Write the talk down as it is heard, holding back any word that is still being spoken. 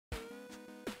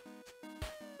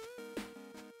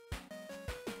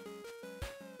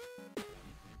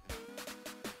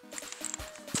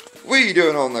What are you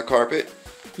doing on the carpet?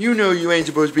 You know you ain't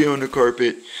supposed to be on the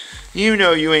carpet. You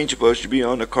know you ain't supposed to be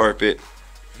on the carpet.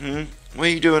 What are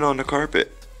you doing on the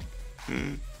carpet?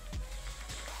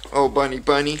 Oh, bunny,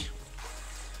 bunny.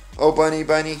 Oh, bunny,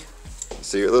 bunny.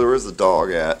 See, where's the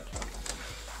dog at?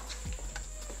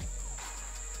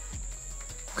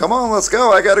 Come on, let's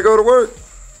go. I gotta go to work.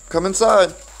 Come inside.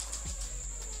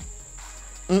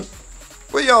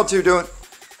 What y'all two doing?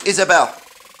 Isabel.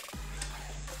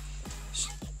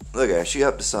 Look at her. She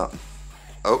up to something.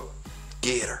 Oh,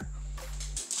 get her.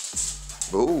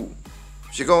 Ooh.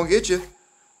 She gonna get you.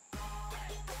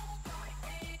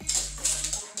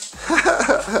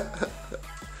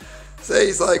 Say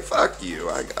he's like, fuck you.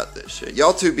 I got this shit.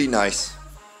 Y'all two be nice.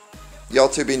 Y'all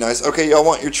two be nice. Okay, y'all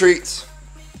want your treats?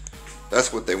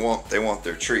 That's what they want. They want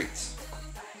their treats.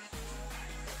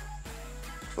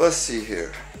 Let's see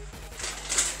here.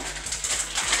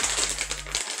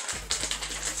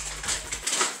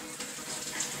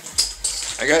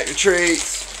 I got your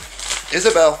treats.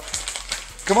 Isabel.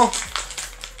 Come on.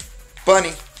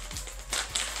 Bunny.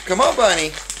 Come on,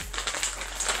 Bunny.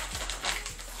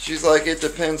 She's like, it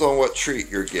depends on what treat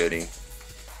you're getting.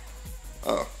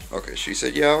 Oh, okay. She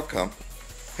said, yeah, I'll come.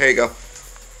 Here you go.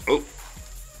 Oh,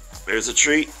 there's a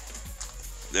treat.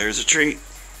 There's a treat.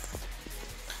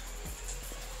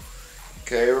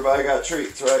 Okay, everybody got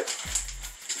treats, right?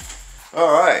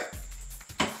 Alright.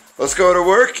 Let's go to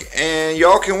work and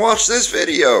y'all can watch this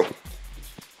video.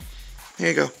 Here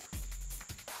you go.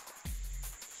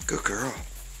 Good girl.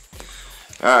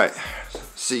 Alright.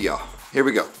 See y'all. Here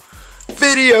we go.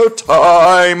 Video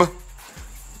time.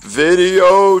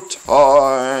 Video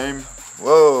time.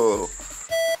 Whoa.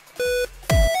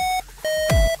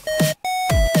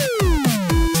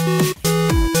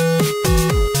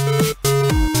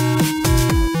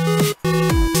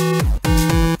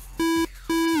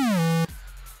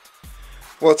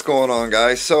 What's going on,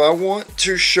 guys? So I want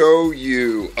to show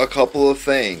you a couple of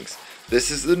things. This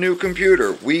is the new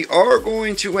computer. We are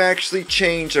going to actually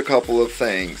change a couple of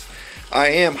things. I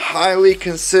am highly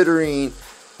considering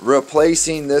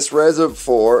replacing this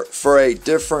reservoir for a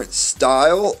different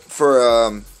style.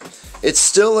 It's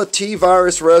still a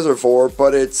T-Virus reservoir,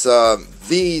 but it's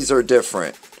these are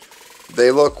different. They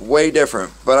look way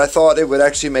different, but I thought it would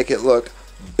actually make it look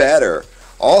better.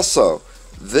 Also,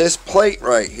 this plate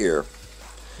right here.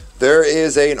 There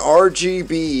is an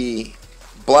RGB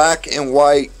black and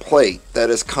white plate that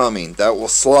is coming that will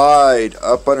slide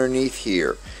up underneath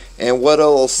here. And what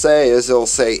it'll say is it'll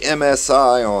say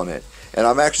MSI on it. And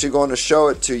I'm actually going to show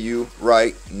it to you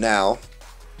right now.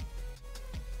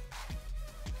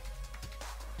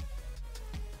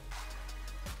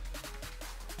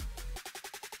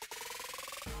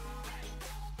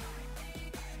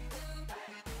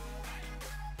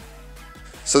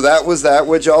 So that was that.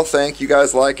 What'd y'all think? You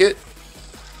guys like it?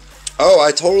 Oh,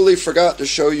 I totally forgot to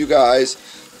show you guys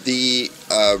the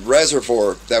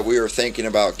reservoir that we were thinking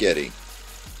about getting.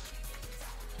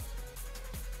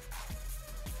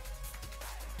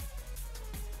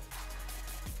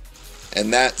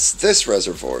 And that's this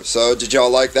reservoir. So did y'all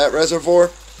like that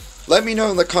reservoir? Let me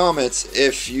know in the comments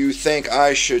if you think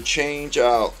I should change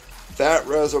out that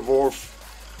reservoir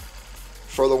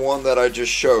for the one that I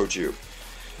just showed you.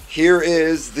 Here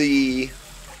is the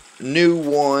new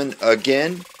one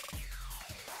again.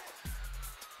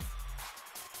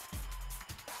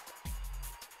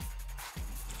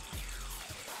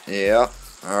 Yeah,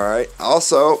 alright.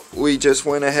 Also, we just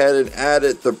went ahead and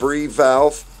added the breathe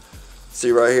valve.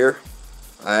 See right here?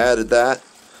 I added that.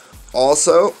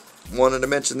 Also, wanted to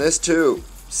mention this too.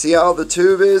 See how the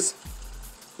tube is?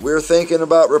 We're thinking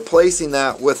about replacing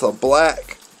that with a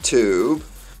black tube.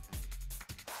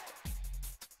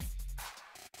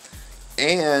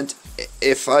 And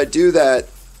if I do that,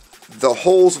 the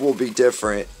holes will be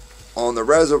different on the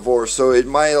reservoir, so it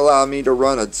might allow me to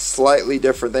run a slightly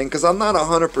different thing, because I'm not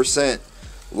 100%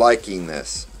 liking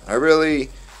this. I really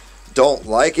don't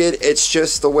like it. It's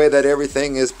just the way that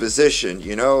everything is positioned.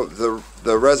 You know,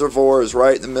 the reservoir is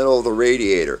right in the middle of the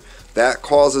radiator. That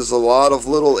causes a lot of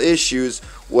little issues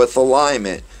with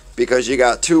alignment, because you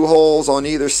got two holes on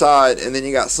either side and then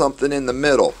you got something in the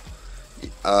middle.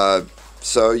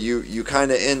 So you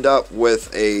kind of end up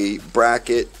with a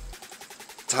bracket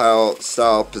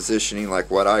style positioning like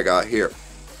what I got here.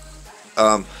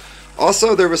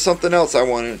 Also, there was something else I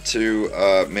wanted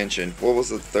to mention. What was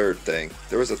the third thing?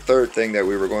 There was a third thing that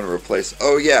we were going to replace.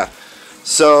 Oh yeah.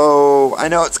 So I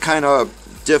know it's kind of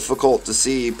difficult to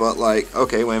see, but like,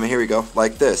 okay, wait a minute, here we go.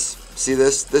 Like this. See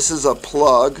this? This is a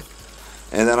plug,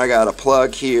 and then I got a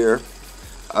plug here.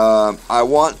 I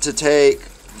want to take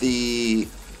the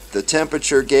the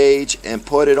temperature gauge and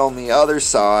put it on the other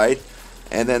side,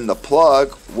 and then the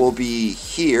plug will be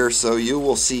here, so you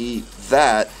will see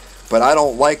that. But I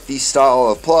don't like these style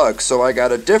of plugs, so I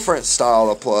got a different style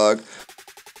of plug.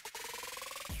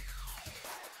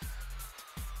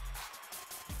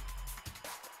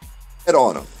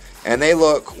 On them, and they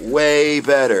look way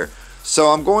better. So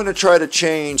I'm going to try to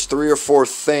change 3 or 4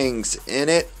 things in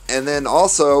it, and then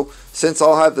also, since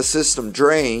I'll have the system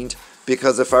drained,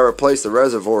 because if I replace the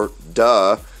reservoir,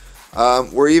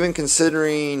 we're even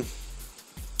considering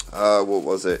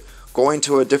going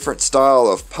to a different style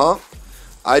of pump.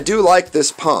 I do like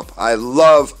this pump. I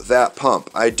love that pump.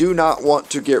 I do not want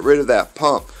to get rid of that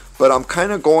pump, but I'm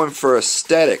kind of going for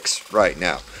aesthetics right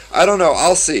now. I don't know,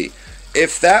 I'll see.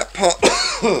 If that pump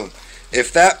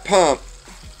if that pump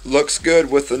looks good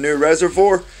with the new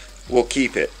reservoir, we'll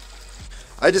keep it.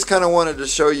 I just kind of wanted to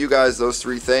show you guys those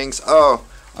 3 things. Oh,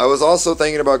 I was also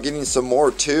thinking about getting some more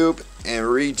tube and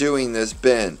redoing this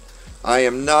bin. I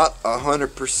am not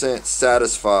 100%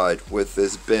 satisfied with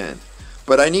this bin,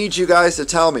 but I need you guys to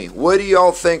tell me, what do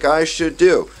y'all think I should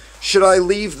do? Should I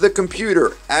leave the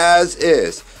computer as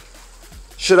is?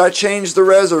 Should I change the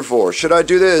reservoir? Should I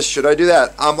do this? Should I do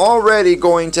that? I'm already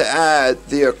going to add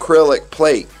the acrylic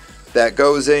plate that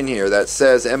goes in here that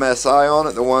says MSI on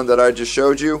it, the one that I just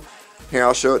showed you. Here,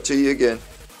 I'll show it to you again.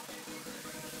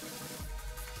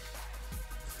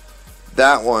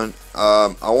 That one,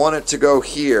 I want it to go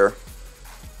here.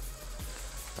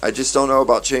 I just don't know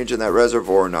about changing that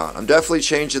reservoir or not. I'm definitely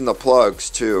changing the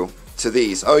plugs too to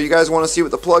these. Oh, you guys want to see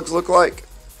what the plugs look like?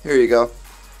 Here you go.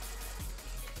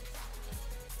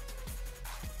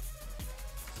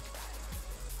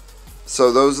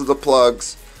 So those are the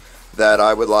plugs that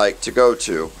I would like to go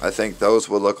to. I think those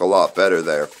would look a lot better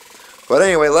there. But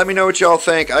anyway, let me know what y'all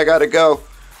think. I gotta go.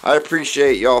 I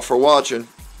appreciate y'all for watching.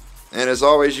 And as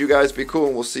always, you guys be cool,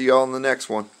 and we'll see y'all in the next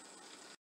one.